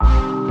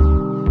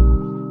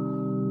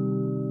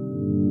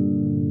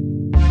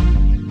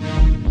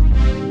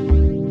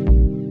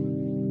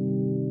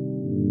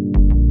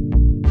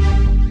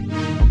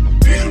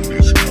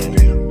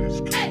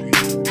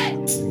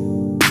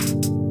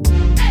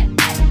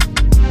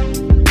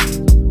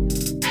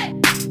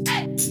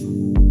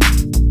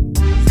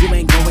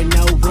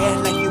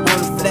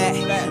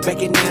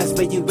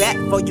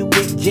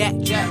jack.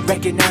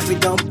 Recognize we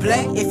don't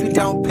play if you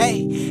don't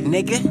pay.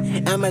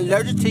 Nigga, I'm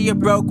allergic to your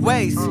broke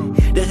ways.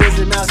 The hood's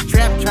a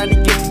mousetrap trying to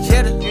get the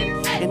cheddar.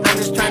 And I'm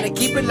just trying to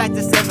keep it like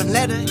the 7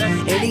 letter. And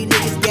these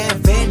niggas got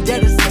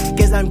vendettas,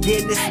 cause I'm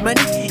getting this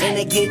money and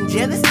they getting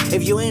jealous.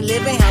 If you ain't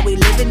living how we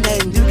living,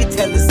 nothing you can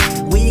tell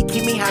us. We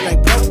keep me high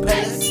like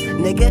propellers.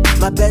 Nigga,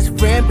 my best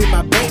friend be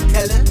my bank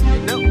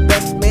teller.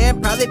 Best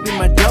man probably be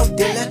my dope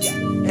dealer.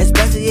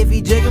 Especially if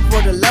he jigging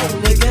for the low,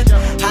 nigga.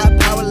 High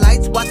power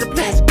lights, watch the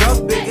plants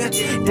grow bigger.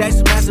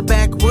 Dash master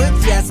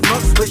backwoods, yeah, I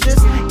smoke swishers.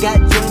 Got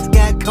joints,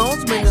 got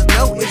cones, man, there's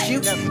no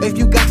issue. If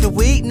you got the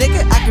weed,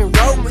 nigga, I can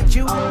roll with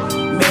you.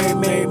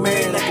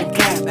 Mary, like a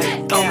cat.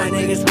 All my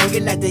niggas hungry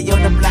like they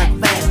on the block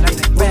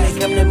fast. When it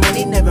come to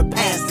money, never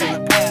pass.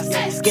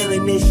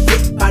 Scaling this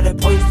shit by the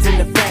points and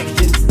the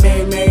fractions.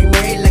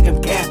 Mary, like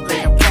I'm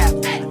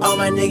Catholic. All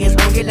my niggas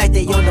hungry like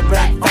they on the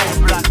block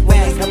fast. When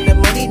it come to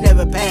money,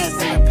 never pass.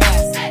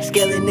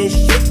 Scaling this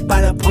shit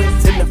by the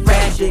points and the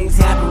fractions. Things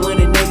happen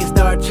when a nigga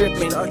start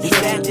tripping. And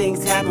sad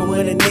things happen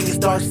when a nigga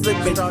start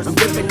slipping. I'm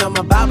gripping on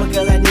my Bible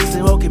cause I need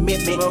some more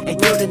commitment.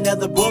 And killed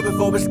another boy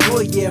before the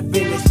school year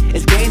finished.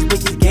 It's games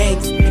with these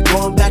gangs,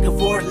 going back and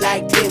forth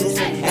like tennis.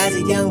 As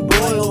a young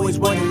boy, always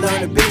wanted to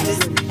learn the business.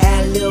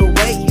 Had a little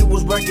weight, he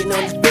was working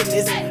on his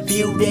fitness.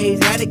 Few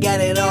days had it, got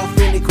it off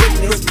in the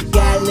quickness.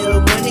 Got a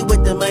little money,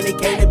 with the money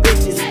came the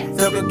bitches.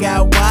 Circle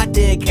got wide,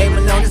 then came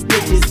along the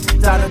stitches.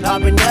 Started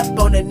popping up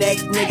on the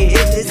next nigga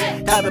hit list.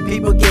 Type of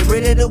people get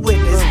rid of the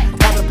witness.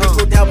 Type of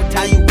people that will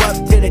tie you up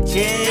to the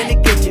chair in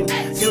the kitchen.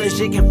 Soon as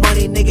shit get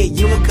funny, nigga,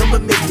 you will come a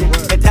missing.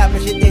 The type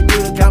of shit they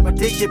do in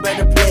competition,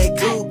 better play it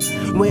cool.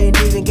 We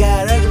ain't even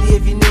got ugly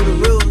if you knew the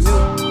rules.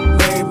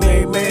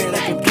 Mary,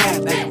 like I'm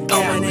Catholic.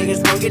 All my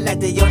niggas hungry like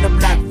they on the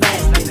block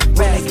fast.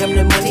 When it come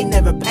to money,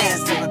 never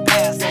pass.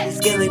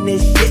 Scaling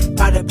this shit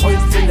by the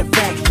points and the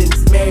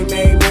fractions.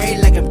 Mary,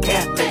 like I'm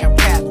Catholic.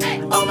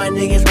 All my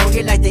niggas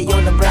hungry like they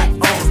on the block